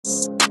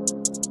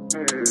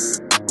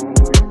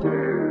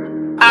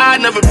I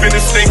never been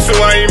a snake, so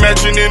I ain't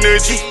matching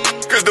energy.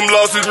 Cause them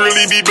losses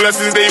really be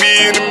blessings, they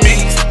be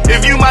enemies.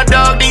 If you my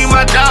dog, then you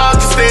my dog,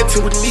 just stay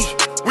tuned with me.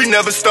 We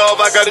never starve,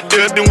 I got a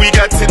dub, then we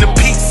got 10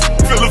 apiece.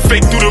 Feel a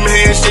fake through them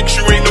handshakes,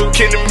 you ain't no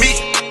kin to me.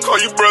 Call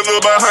your brother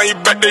behind your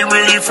back, they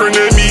really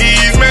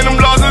frenemies. Man, them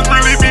losses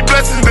really be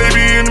blessings, they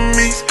be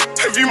enemies.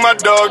 If you my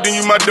dog, then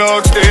you my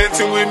dog, stay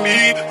tuned with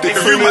me.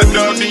 If you my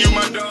dog, then you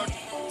my dog.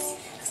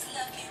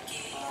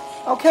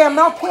 Okay, I'm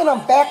now putting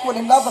them back with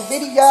another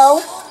video.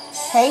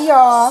 Hey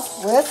y'all,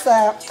 what's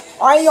up?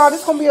 Alright y'all,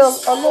 this is going to be a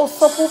little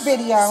simple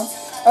video.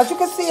 As you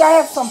can see, I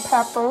have some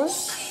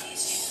peppers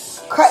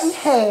cut in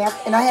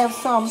half. And I have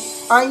some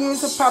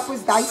onions and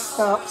peppers diced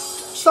up.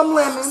 Some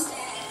lemon.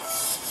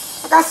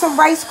 I got some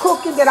rice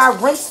cooking that I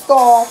rinsed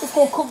off. It's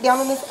going to cook down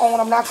on its own.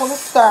 I'm not going to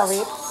stir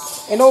it.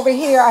 And over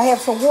here, I have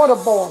some water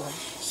boiling.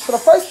 So the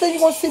first thing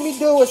you're going to see me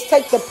do is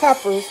take the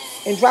peppers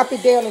and drop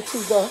it down into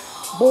the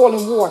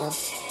boiling water.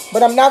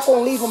 But I'm not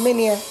going to leave them in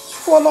there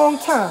for a long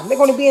time. They're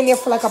going to be in there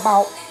for like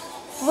about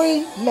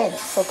 3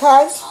 minutes,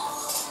 okay?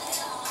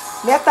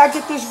 And after I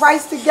get this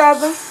rice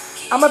together,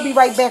 I'm going to be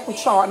right back with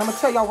y'all, and I'm going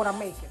to tell y'all what I'm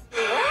making.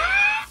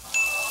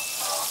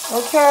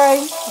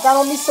 Okay, got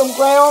on me some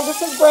ground.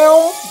 This is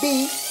ground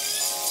beef,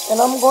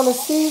 and I'm going to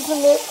season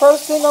it.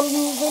 First thing I'm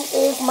using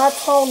is my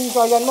Tony's,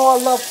 or y'all know I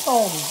love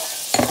Tony's.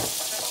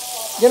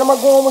 Then I'm going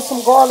to go in with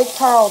some garlic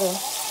powder,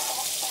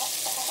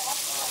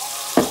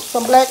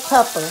 some black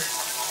pepper.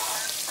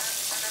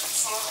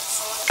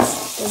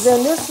 And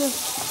then this is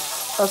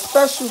a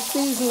special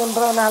seasoning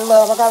blend I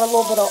love. I got a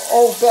little bit of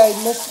Old Bay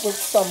mixed with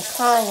some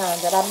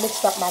cayenne that I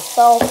mixed up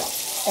myself.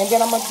 And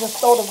then I'm going to just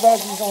throw the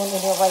veggies on in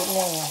there right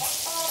now.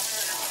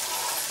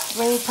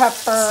 Green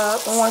pepper,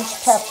 orange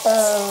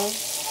pepper,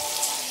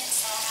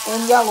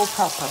 and yellow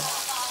pepper.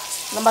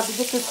 And I'm about to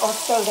get this all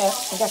stirred up.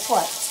 And guess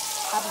what?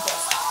 I'll be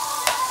back.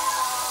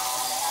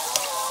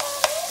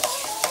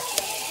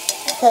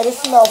 Okay, this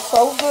smells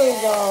so good,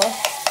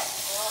 y'all.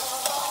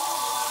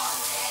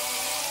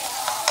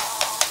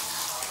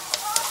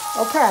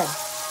 Okay,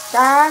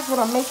 guys, what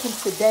I'm making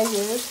today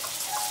is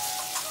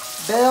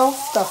bell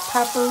stuffed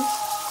peppers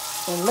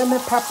and lemon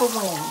pepper wings.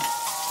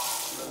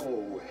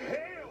 Oh,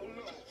 hell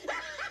no.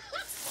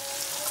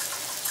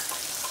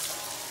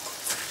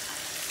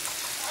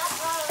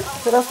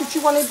 So that's what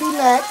you want to do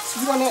next.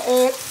 You want to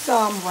add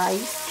some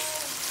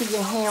rice to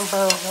your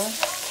hamburger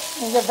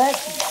and your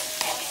veggies.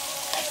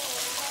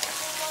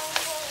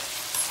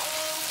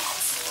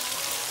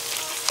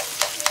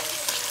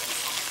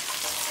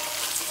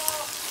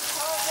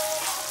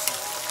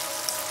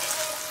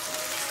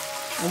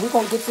 And we're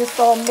going to get this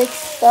all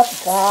mixed up,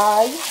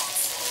 guys.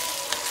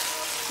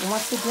 And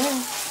once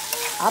again,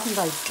 I'll be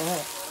right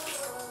back.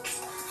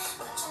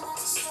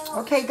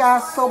 Okay,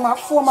 guys, so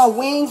for my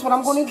wings, what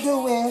I'm going to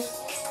do is,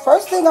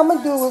 first thing I'm going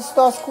to do is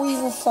start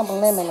squeezing some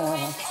lemon on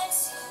them.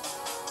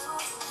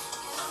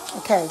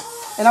 Okay,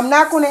 and I'm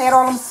not going to add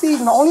all them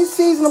seasoning. The only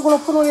seasoning I'm going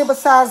to put on here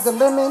besides the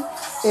lemon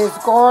is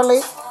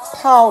garlic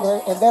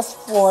powder, and that's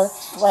for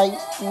right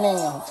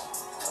now.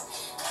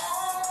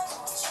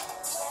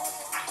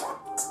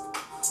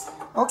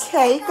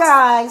 Okay,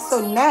 guys,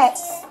 so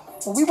next,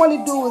 what we want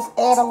to do is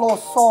add a little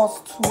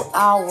sauce to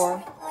our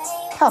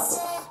peppers.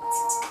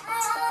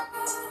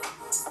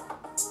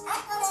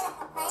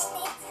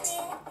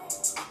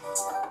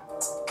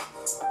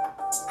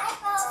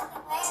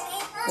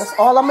 That's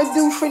all I'm going to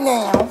do for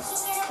now.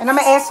 And I'm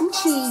going to add some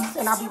cheese,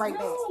 and I'll be right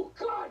back. No,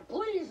 God,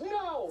 please,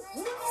 no,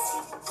 no.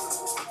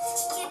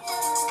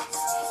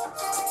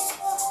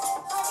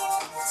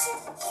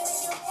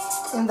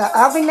 In the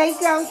oven they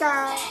go,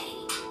 guys.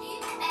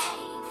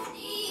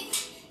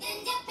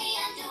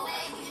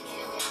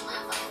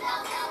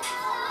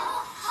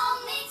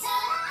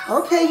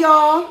 Okay,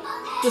 y'all,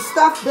 the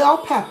stuffed bell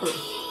peppers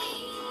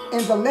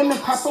and the lemon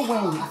pepper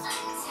wings.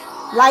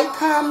 Like,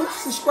 comment,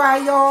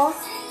 subscribe, y'all.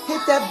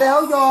 Hit that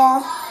bell,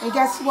 y'all. And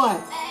guess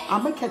what?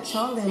 I'm going to catch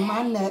y'all in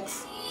my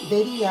next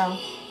video.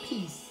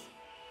 Peace.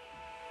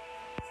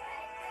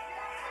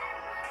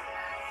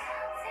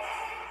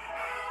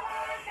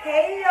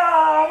 Hey,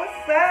 y'all.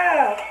 What's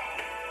up?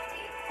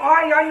 All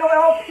right, y'all know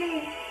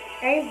LP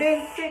ain't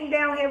been sitting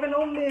down having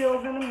no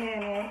meals in a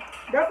minute.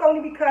 That's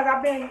only because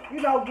I've been,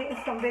 getting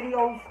some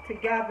videos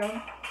together.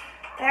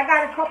 And I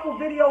got a couple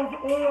videos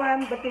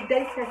on, but the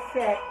dates are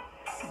set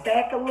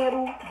back a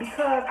little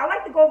because I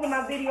like to go over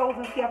my videos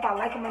and see if I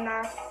like them or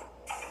not.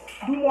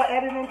 Do more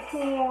editing to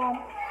them.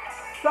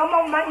 Some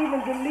of them might even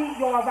delete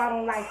y'all if I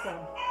don't like them.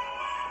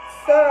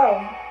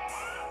 So,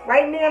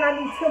 right now I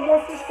need 10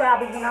 more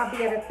subscribers and I'll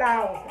be at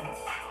 1,000.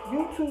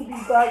 YouTube be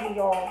bugging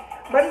y'all.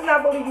 But it's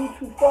not really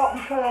YouTube's fault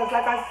because,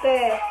 like I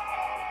said,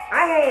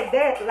 I had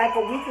that like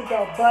a week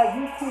ago, but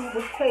YouTube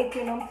was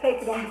taking them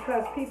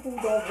because people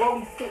don't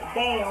really sit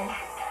down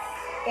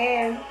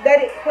and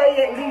let it play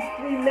at least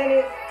 3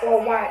 minutes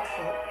or watch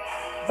it.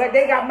 But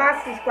they got my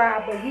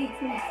subscriber.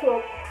 YouTube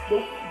took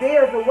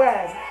theirs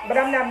away. But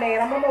I'm not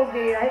mad. I'm almost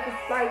there. I have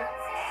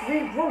to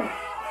regroup,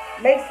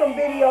 make some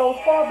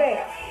videos, fall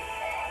back.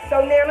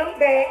 So now I'm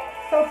back.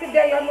 So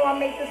today, y'all know I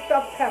made the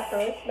stuffed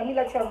peppers. Let me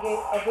let y'all get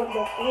a good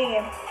look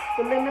in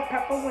the lemon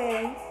pepper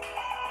wings.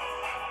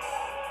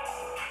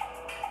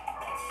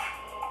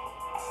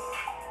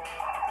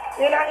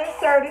 Then I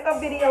inserted a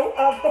video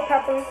of the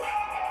peppers.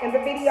 In the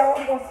video,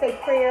 I'm going to say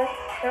prayer.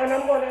 And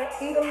I'm going to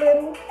eat a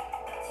little.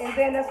 And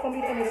then that's going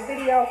to be the end of the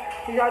video.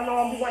 Because y'all know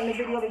I'm wanting the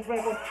video to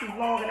drag on too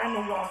long. And I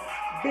know y'all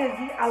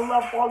busy. I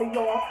love all of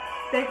y'all.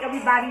 Thank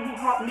everybody who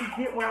helped me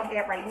get where I'm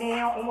at right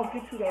now. Almost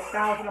get to that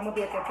 1,000. I'm going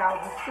to be at that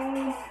 1,000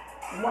 soon.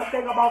 And one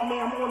thing about me,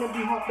 I'm going to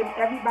be helping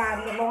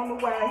everybody along the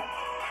way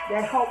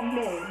that helped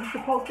me. We're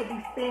supposed to be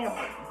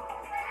family.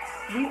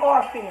 We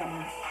are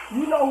family.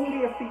 You know who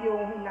there for you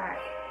and who not.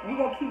 We're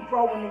going to keep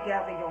growing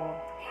together, y'all.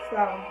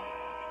 So,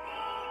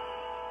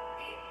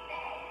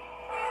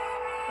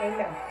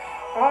 amen.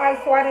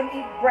 Alright, so I didn't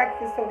eat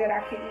breakfast so that I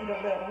could eat a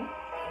little.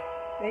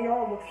 They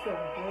all look so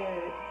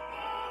good.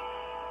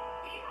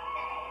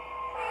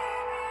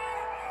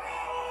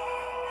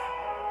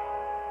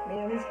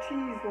 Man, this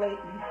cheese lately.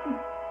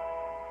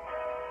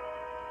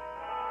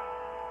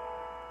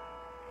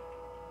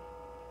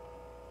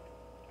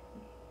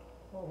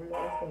 Oh,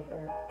 Lord, it's so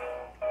bad.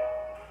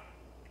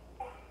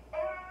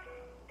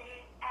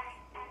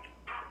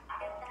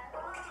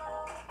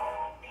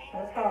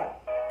 That's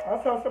hot.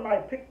 I saw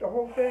somebody pick the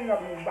whole thing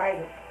up and bite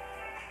it.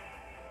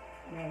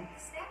 Yeah.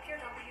 Snap your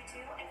W-2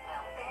 and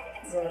file Fed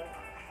and state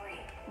free.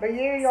 But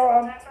yeah,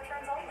 y'all. Tax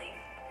returns only.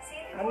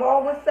 I know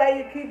I would say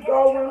you keep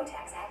going.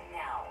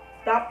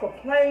 Stop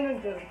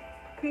complaining. Just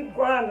keep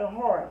grinding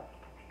hard.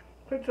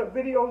 Put your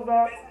videos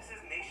up.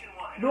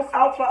 Look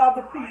out for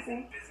other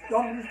people.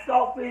 Don't be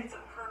selfish.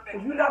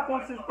 If you're not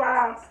going to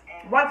subscribe,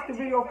 watch the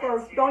video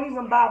first. Don't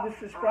even bother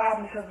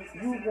subscribing because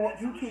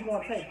YouTube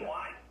going to take it.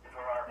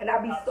 And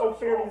I be so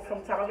serious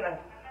sometimes.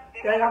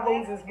 Like, dang, I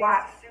go just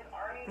watch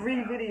 3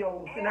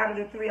 videos. And out of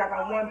the 3, I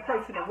got one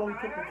person that really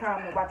took the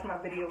time to watch my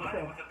videos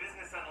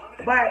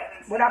too. But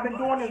what I've been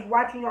doing is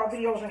watching y'all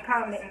videos and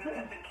commenting too.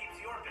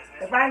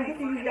 If I ain't get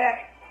to you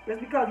yet,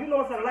 it's because you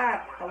know it's a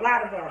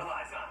lot of us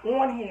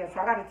on here.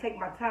 So I got to take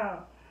my time.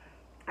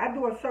 I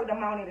do a certain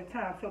amount at a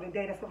time. So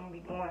today that's what I'm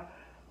going to be doing.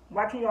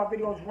 Watching y'all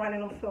videos,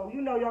 running them. So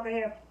you know y'all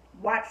can have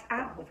watch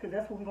hours because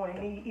that's what we're going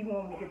to need even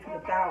when we get to the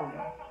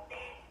 1,000.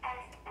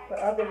 But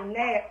other than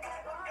that,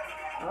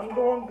 I'm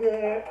doing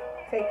good.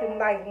 Taking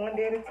life one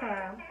day at a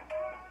time.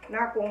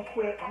 Not going to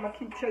quit. I'm going to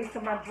keep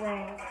chasing my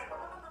dreams.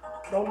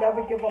 Don't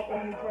never give up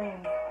on your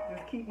dreams.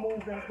 Just keep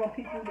moving. There's going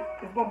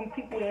to be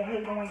people that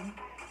hate on you.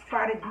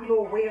 Try to do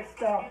little weird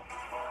stuff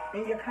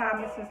in your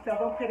comments and stuff.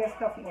 Don't put that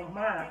stuff in your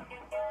mind.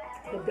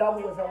 The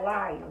devil is a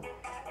liar.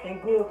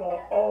 And good going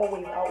to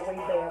always outweigh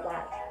bad.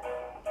 Watch.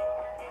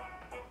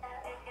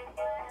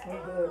 I'm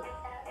good.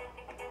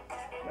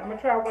 I'm going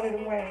to try one of the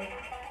wings.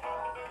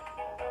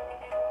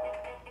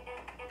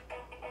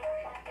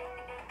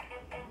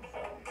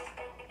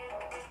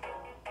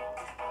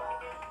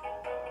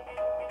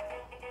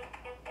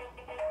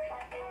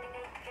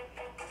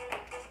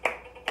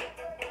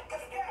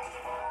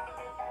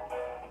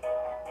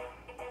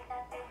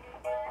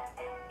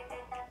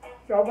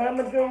 So what I'm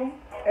going to do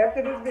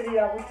after this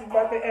video, which is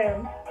about to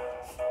end,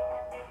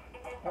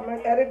 I'm going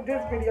to edit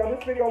this video.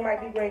 This video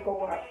might be ready to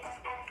go up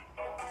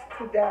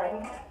today.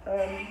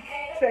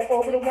 Check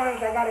over the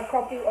ones. I got a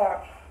couple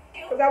up.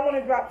 Because I want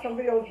to drop some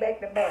videos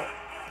back to back.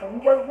 When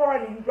you work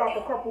hard and you drop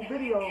a couple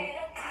videos,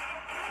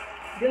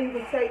 then you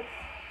can take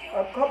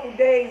a couple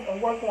days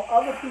and work on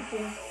other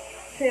people's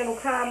channel,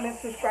 comments,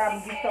 subscribe,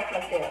 and do stuff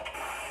like that.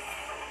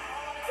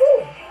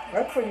 Woo,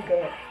 that's pretty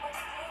good.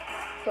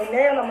 So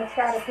now I'm going to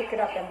try to pick it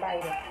up and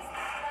bite it.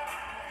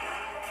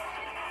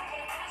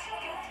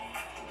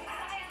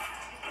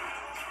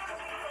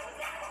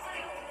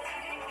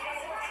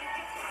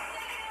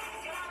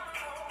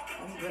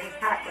 It's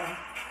hot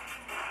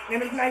though.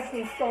 And it's nice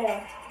and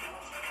soft.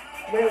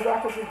 Whereas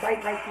I could just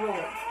bite right through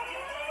it.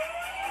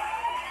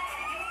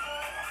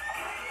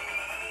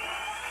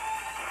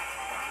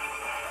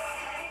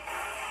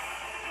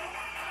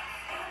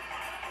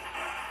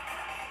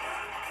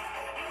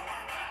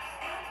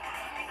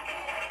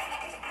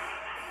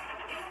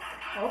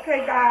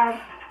 Okay, guys.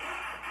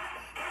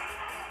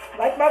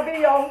 Like my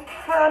video,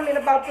 comment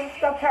about the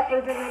stuffed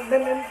peppers and the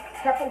lemon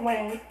pepper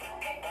wings.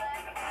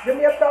 Give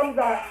me a thumbs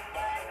up.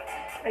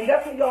 And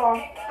that's what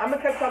y'all, I'm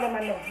going to catch y'all in my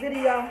next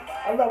video.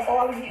 I love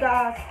all of you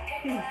guys.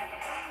 Peace.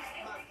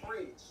 My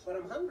fridge, but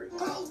I'm hungry.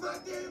 Close my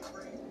damn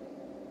fridge.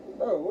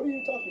 Bro, what are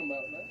you talking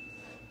about,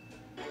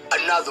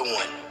 man? Another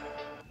one.